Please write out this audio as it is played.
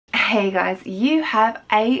Hey guys, you have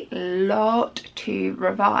a lot to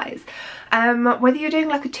revise. Whether you're doing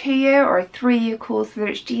like a 2-year or a 3-year course, whether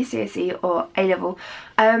it's GCSE or A-level,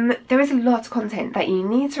 there is a lot of content that you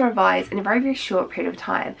need to revise in a very, very short period of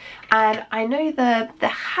time. And I know the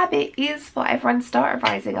habit is for everyone to start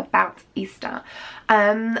revising about Easter.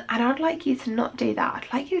 And I'd like you to not do that.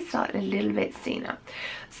 I'd like you to start a little bit sooner.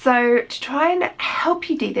 So to try and help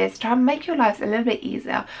you do this, try and make your lives a little bit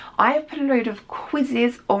easier, I have put a load of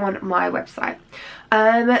quizzes on my website.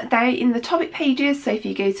 They're in the topic pages, so if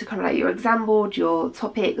you go to kind of like your exam board, your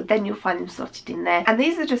topic, then you'll find them slotted in there. And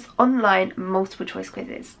these are just online multiple choice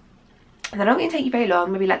quizzes. And they're not going to take you very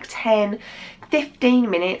long, maybe like 10-15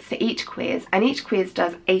 minutes for each quiz, and each quiz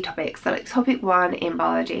does a topic. So like topic 1 in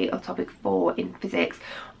biology, or topic 4 in physics,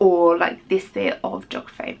 or like this bit of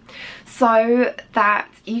geography. So that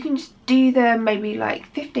you can just do them maybe like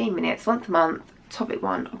 15 minutes once a month, topic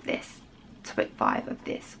 1 of this, topic 5 of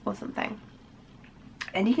this, or something.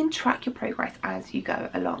 And you can track your progress as you go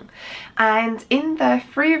along. And in the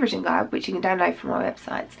free revision guide, which you can download from my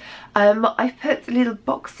website, I've put little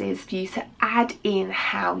boxes for you to add in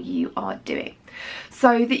how you are doing,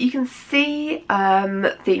 so that you can see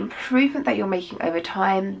the improvement that you're making over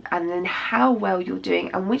time, and then how well you're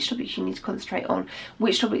doing, and which topics you need to concentrate on,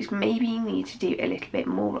 which topics maybe you need to do a little bit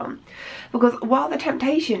more on. Because while the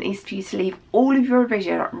temptation is for you to leave all of your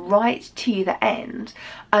revision right to the end,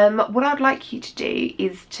 what I'd like you to do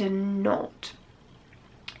is to not.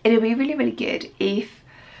 It'll be really, really good if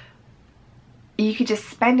you could just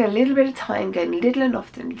spend a little bit of time going little and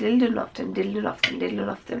often, little and often, little and often, little and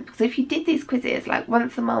often. Because if you did these quizzes like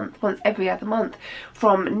once a month, once every other month,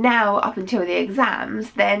 from now up until the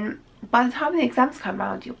exams, then by the time the exams come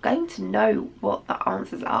around, you're going to know what the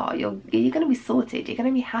answers are. You're going to be sorted. You're going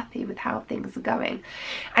to be happy with how things are going.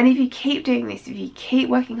 And if you keep doing this, if you keep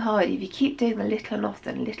working hard, if you keep doing the little and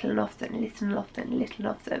often, little and often, little and often, little and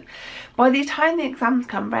often, by the time the exams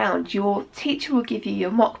come round, your teacher will give you your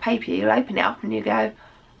mock paper. You'll open it up and you go,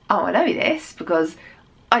 oh, I know this because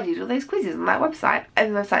I did all those quizzes on that website.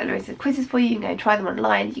 And the website loads of quizzes for you. You can go and try them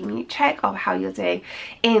online. You can check off how you're doing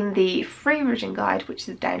in the free revision guide, which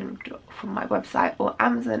is down from my website, or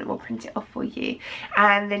Amazon will print it off for you.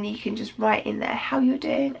 And then you can just write in there how you're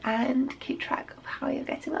doing and keep track of how you're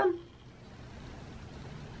getting on.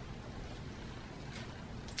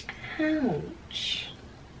 Ouch.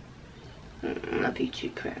 Love you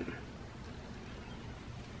too, Crim.